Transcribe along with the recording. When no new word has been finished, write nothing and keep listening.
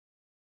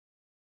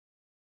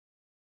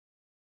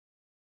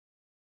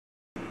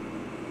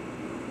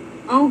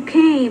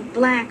Okay,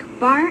 Black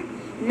Bart,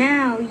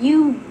 now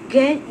you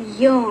get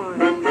yours.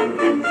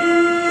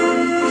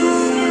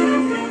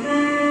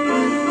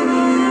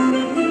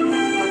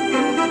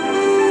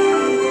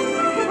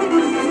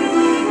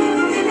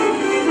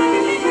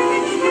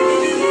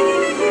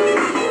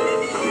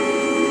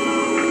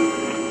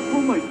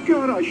 Oh my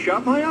God, I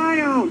shot my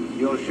eye out.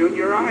 You'll shoot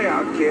your eye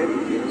out, kid.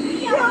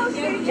 You'll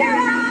shoot your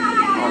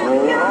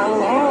eye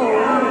out.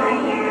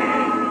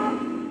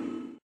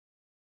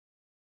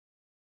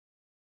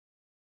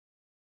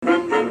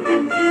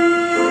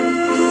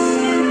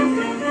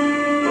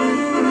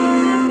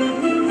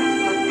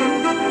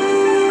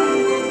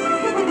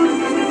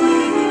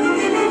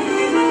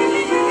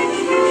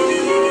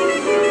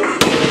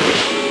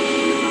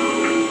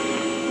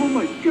 Oh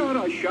my God,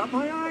 I shot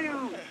my eye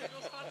out.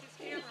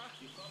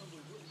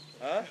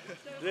 Huh?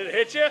 Did it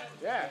hit you?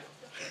 Yeah.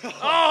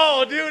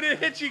 Oh, dude, it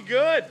hit you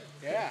good.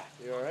 Yeah.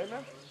 You all right,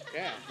 man?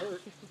 Yeah, it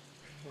hurt.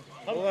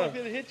 How the fuck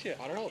did it hit you?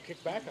 I don't know. It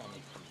kicked back on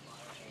me.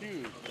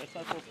 Dude, that's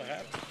not supposed to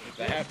happen.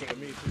 That happened to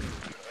me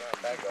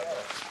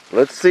too.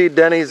 Let's see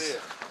Denny's.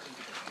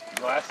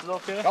 Glasses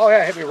okay? Oh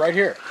yeah, it hit me right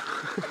here.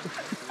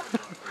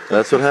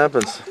 That's what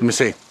happens. Let me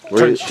see.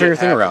 Turn your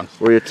thing around.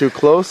 Were you too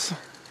close?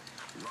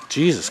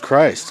 Jesus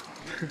Christ.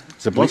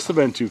 It Must have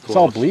been too close. It's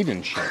all bleeding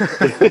and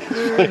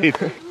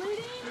shit.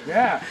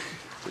 Yeah.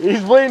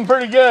 He's bleeding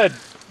pretty good.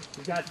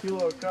 He's got 2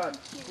 little cuts.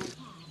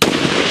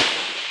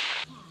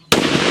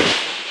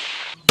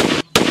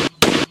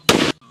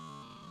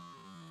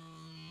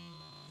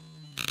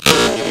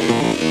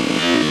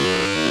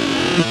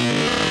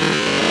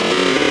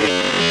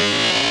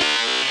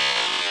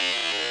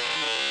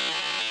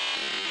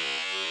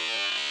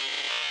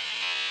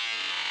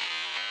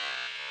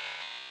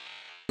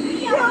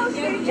 You'll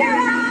shoot your